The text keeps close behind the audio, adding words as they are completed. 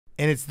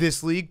and it's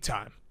this league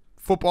time.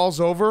 Football's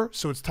over,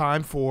 so it's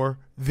time for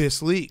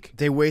this league.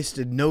 They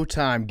wasted no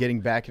time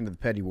getting back into the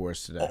petty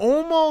wars today.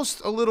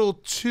 Almost a little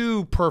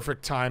too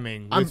perfect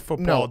timing with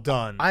football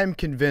done. I'm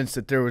convinced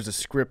that there was a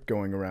script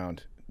going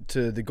around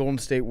to the Golden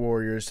State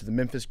Warriors, to the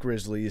Memphis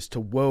Grizzlies, to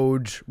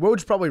Woj.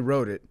 Woj probably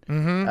wrote it,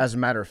 as a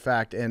matter of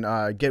fact,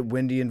 and get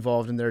Wendy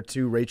involved in there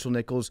too, Rachel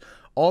Nichols,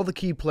 all the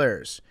key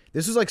players.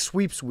 This was like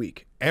sweeps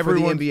week for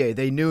the NBA.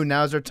 They knew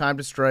now's their time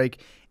to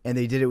strike, and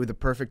they did it with the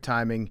perfect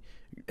timing.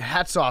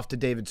 Hats off to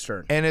David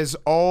Stern. And as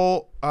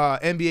all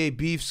NBA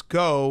beefs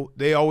go,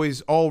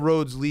 all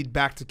roads lead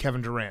back to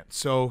Kevin Durant.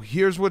 So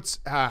here's what's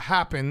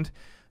happened.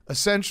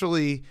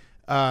 Essentially,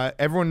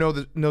 everyone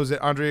knows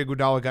that Andre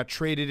Igoudala got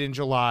traded in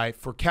July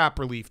for cap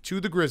relief to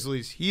the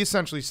Grizzlies. He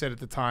essentially said at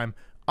the time,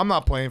 I'm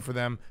not playing for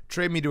them.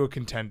 Trade me to a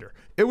contender.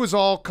 It was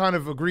all kind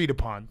of agreed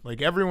upon.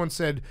 Like everyone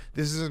said,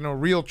 this isn't a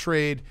real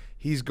trade.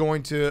 He's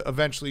going to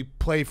eventually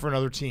play for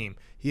another team.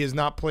 He has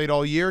not played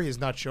all year. He has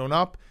not shown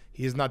up.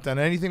 He has not done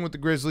anything with the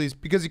Grizzlies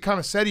because he kind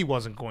of said he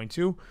wasn't going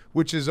to,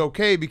 which is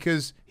okay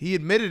because he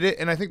admitted it,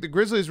 and I think the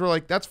Grizzlies were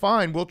like, that's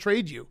fine, we'll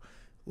trade you.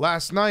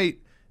 Last night,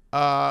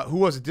 who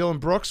was it? Dylan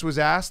Brooks was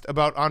asked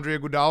about Andre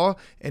Igoudala,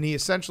 and he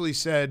essentially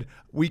said,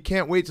 we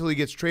can't wait till he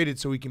gets traded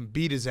so we can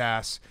beat his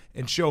ass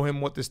and show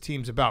him what this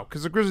team's about.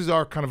 Because the Grizzlies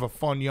are kind of a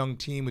fun young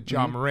team with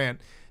Ja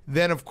Morant.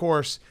 Then, of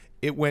course,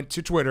 it went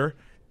to Twitter.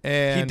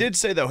 And he did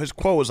say, though, his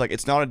quote was like,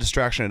 it's not a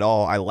distraction at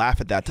all. I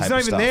laugh at that type of stuff.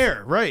 He's not even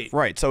there, right.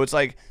 Right, so it's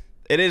like,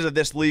 it is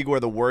this league where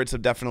the words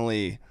have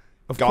definitely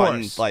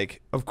gotten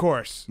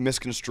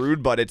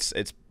misconstrued, but it's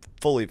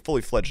fully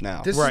fledged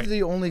now. This is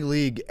the only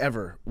league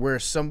ever where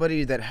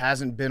somebody that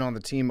hasn't been on the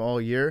team all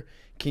year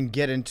can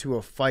get into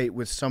a fight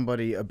with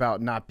somebody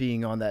about not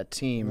being on that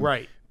team.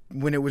 Right.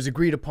 When it was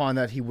agreed upon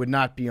that he would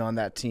not be on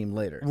that team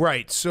later.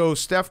 Right. So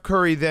Steph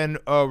Curry then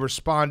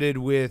responded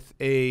with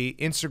a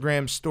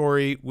Instagram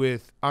story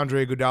with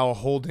Andre Igoudala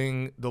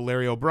holding the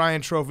Larry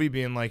O'Brien trophy,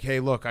 being like, hey,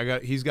 look,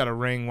 he's got a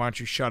ring. Why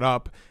don't you shut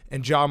up?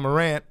 And Ja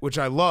Morant, which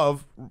I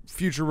love,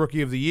 future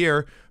rookie of the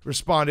year,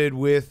 responded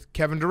with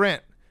Kevin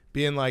Durant,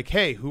 being like,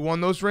 hey, who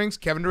won those rings?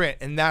 Kevin Durant.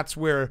 And that's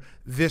where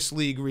this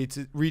league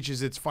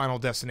reaches its final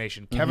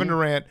destination. Kevin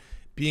Durant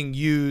being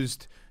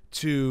used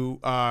to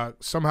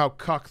somehow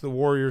cuck the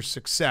Warriors'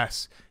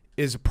 success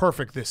is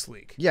perfect this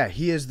league. Yeah,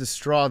 he is the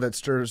straw that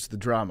stirs the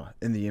drama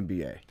in the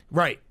NBA.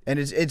 Right. And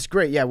it's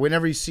great. Yeah,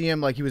 whenever you see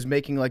him, like he was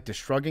making like the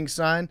shrugging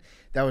sign,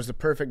 that was the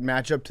perfect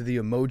matchup to the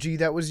emoji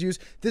that was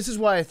used. This is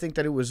why I think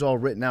that it was all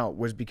written out,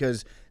 was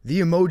because the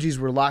emojis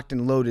were locked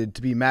and loaded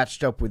to be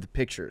matched up with the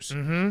pictures.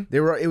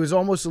 It was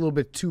almost a little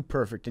bit too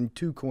perfect and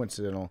too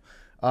coincidental.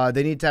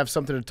 They need to have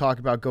something to talk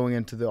about going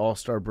into the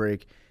All-Star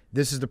break.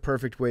 This is the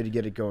perfect way to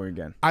get it going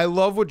again. I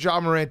love what Ja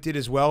Morant did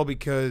as well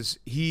because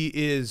he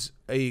is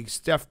a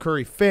Steph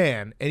Curry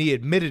fan, and he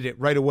admitted it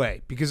right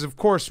away. Because, of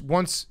course,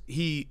 once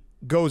he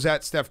goes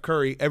at Steph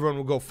Curry, everyone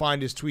will go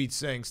find his tweets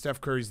saying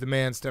Steph Curry's the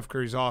man, Steph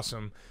Curry's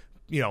awesome,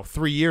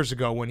 3 years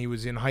ago when he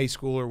was in high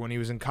school or when he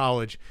was in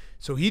college.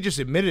 So he just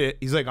admitted it.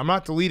 He's like, I'm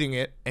not deleting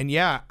it. And,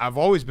 yeah, I've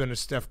always been a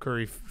Steph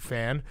Curry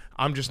fan.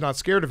 I'm just not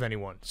scared of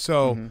anyone.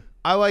 So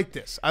I like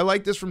this. I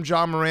like this from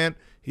Ja Morant.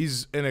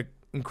 He's an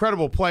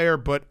incredible player,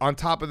 but on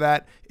top of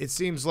that, it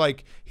seems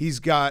like he's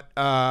got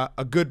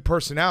a good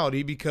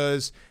personality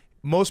because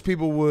most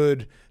people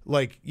would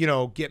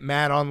get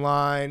mad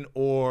online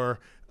or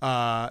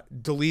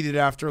delete it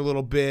after a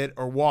little bit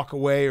or walk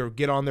away or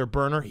get on their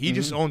burner. He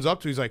just owns up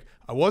to it. He's like,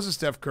 I was a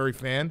Steph Curry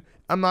fan.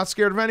 I'm not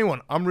scared of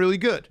anyone. I'm really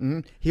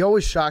good. He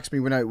always shocks me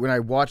when I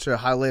watch a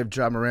highlight of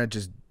Ja Morant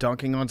just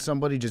dunking on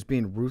somebody, just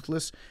being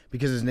ruthless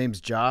because his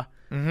name's Ja.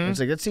 It's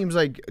like, that seems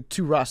like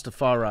too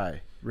Rastafari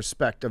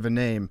respect of a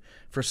name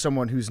for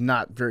someone who's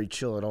not very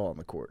chill at all on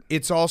the court.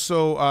 It's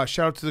also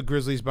shout out to the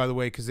Grizzlies, by the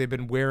way, because they've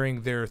been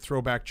wearing their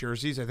throwback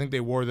jerseys. I think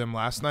they wore them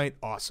last night.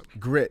 Awesome.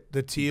 Grit,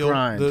 the teal,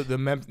 grind. the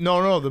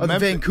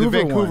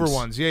Vancouver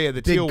ones. Yeah, the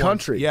Big teal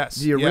Country. Ones. Yes,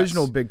 the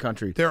original Big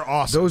Country. They're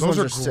awesome. Those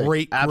are sick.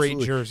 great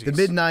Absolutely. jerseys. The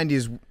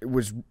mid-90s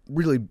was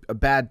really a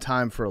bad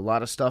time for a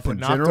lot of stuff but in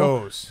not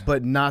general. Those.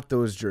 But not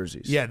those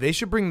jerseys. Yeah, they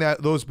should bring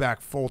those back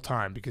full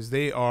time because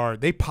they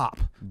pop.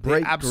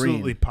 Bright they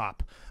absolutely green.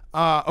 pop.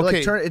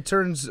 Okay. It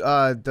turns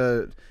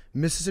the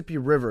Mississippi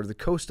River, the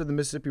coast of the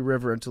Mississippi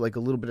River, into like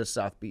a little bit of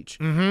South Beach,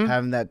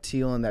 having that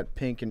teal and that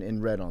pink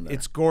and red on there.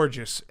 It's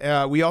gorgeous.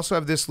 We also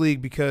have this league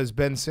because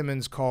Ben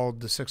Simmons called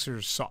the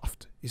Sixers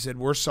soft. He said,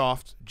 we're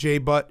soft. Jay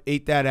Butt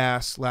ate that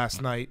ass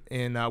last night,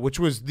 which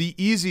was the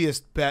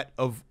easiest bet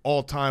of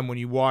all time when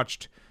you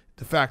watched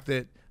the fact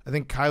that I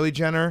think Kylie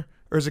Jenner,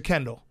 or is it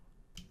Kendall?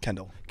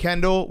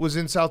 Kendall was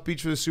in South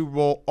Beach for the Super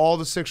Bowl. All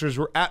the Sixers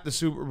were at the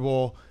Super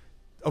Bowl.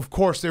 Of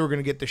course, they were going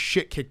to get the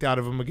shit kicked out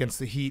of them against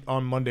the Heat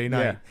on Monday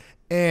night.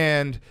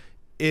 Yeah. And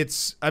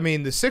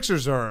the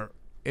Sixers are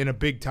in a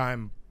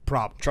big-time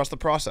problem. Trust the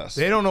process.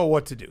 They don't know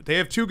what to do. They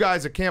have two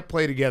guys that can't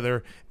play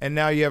together, and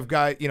now you have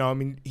guys,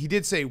 he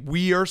did say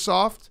we are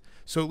soft,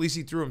 so at least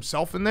he threw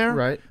himself in there.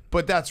 Right.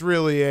 But that's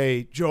really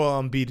a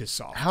Joel Embiid is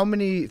soft. How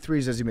many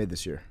threes has he made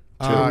this year?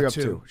 What are we up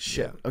 2. to?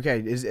 Shit. Yeah. Okay,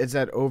 is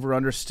that over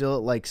under still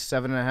at like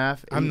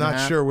 7.5? I'm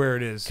not sure where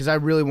it is. Because I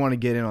really want to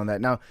get in on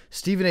that. Now,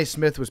 Stephen A.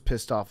 Smith was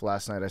pissed off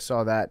last night. I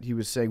saw that. He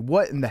was saying,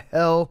 what in the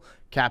hell,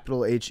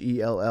 capital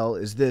Hell,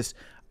 is this?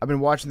 I've been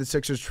watching the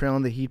Sixers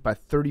trailing the Heat by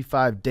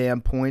 35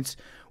 damn points.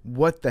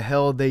 What the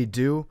hell they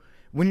do?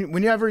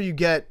 Whenever you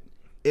get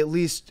at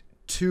least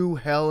 2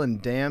 hell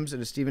and damns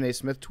in a Stephen A.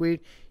 Smith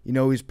tweet, you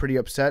know he's pretty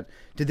upset.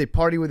 Did they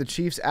party with the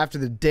Chiefs after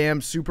the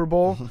damn Super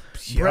Bowl?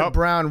 Yep. Brett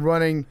Brown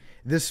running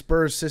this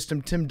Spurs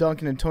system. Tim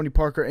Duncan and Tony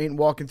Parker ain't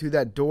walking through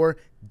that door.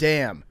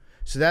 Damn.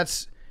 So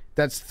that's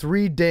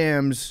 3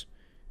 damns,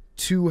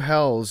 2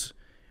 hells,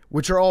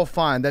 which are all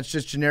fine. That's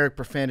just generic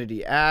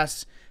profanity.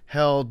 Ass,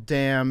 hell,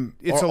 damn.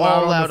 It's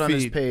allowed all on out the on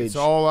feed. his page. It's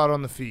all out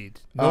on the feed.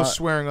 No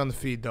swearing on the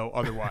feed, though,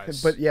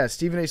 otherwise. But yeah,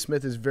 Stephen A.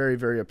 Smith is very,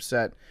 very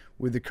upset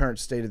with the current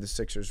state of the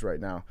Sixers right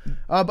now.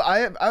 But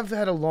I've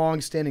had a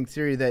long-standing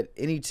theory that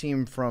any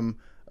team from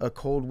a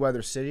cold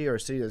weather city or a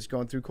city that's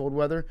going through cold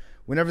weather,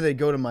 whenever they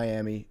go to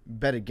Miami,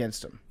 bet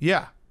against them.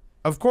 Yeah,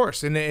 of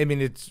course. And I mean,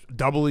 it's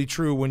doubly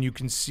true when you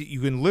can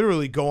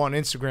literally go on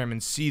Instagram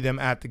and see them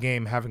at the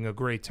game having a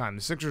great time.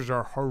 The Sixers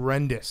are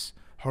horrendous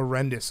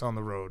on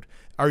the road.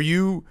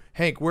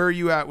 Hank, where are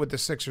you at with the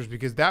Sixers?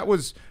 Because that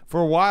was, for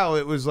a while,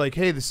 it was like,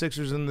 hey, the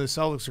Sixers and the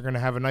Celtics are going to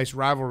have a nice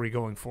rivalry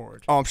going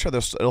forward. Oh, I'm sure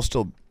it'll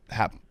still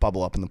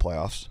bubble up in the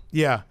playoffs.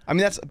 Yeah. I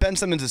mean, that's Ben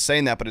Simmons is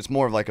saying that, but it's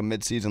more of like a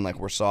midseason, like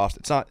we're soft.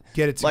 It's not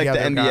Get it like the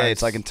together, NBA. guys.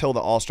 It's like until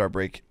the All-Star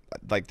break,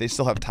 like they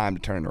still have time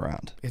to turn it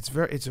around. It's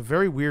a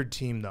very weird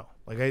team, though.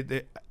 Like I mean,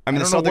 the don't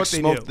know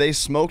Celtics what they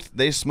smoked.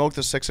 They smoked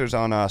the Sixers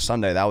on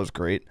Sunday. That was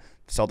great.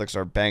 The Celtics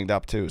are banged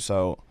up too,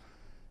 so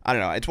I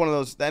don't know. It's one of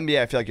those. The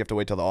NBA, I feel like you have to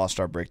wait till the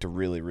All-Star break to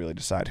really, really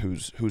decide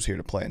who's here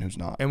to play and who's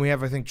not. And we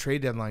have, I think,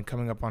 trade deadline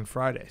coming up on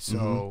Friday,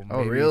 so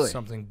maybe really?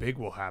 something big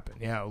will happen.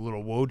 Yeah, a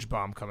little Woj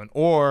bomb coming,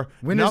 or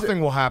nothing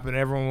will happen.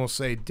 Everyone will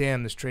say,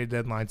 "Damn, this trade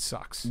deadline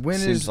sucks."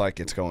 Seems like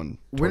it's going.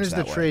 When is the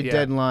that way. trade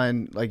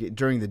deadline? Like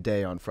during the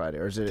day on Friday,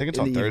 or is it? I think it's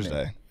in on the Thursday.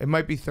 evening? It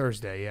might be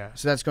Thursday. Yeah.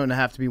 So that's going to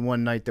have to be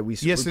one night that we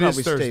Yes, we it is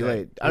probably stay Thursday.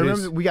 late. I It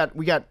remember is.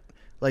 we got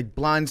like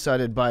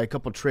blindsided by a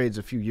couple trades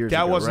a few years ago.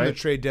 That wasn't right? the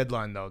trade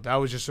deadline though. That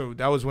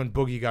was when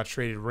Boogie got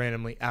traded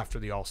randomly after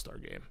the All-Star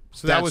game.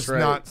 So that That's was right.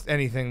 not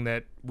anything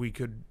that we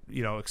could,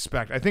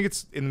 expect. I think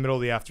it's in the middle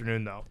of the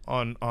afternoon though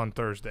on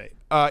Thursday.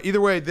 Either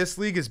way, this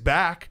league is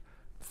back.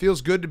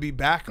 Feels good to be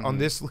back on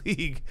this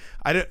league.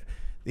 The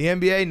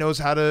NBA knows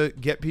how to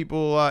get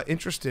people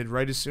interested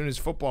right as soon as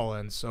football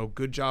ends. So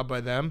good job by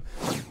them.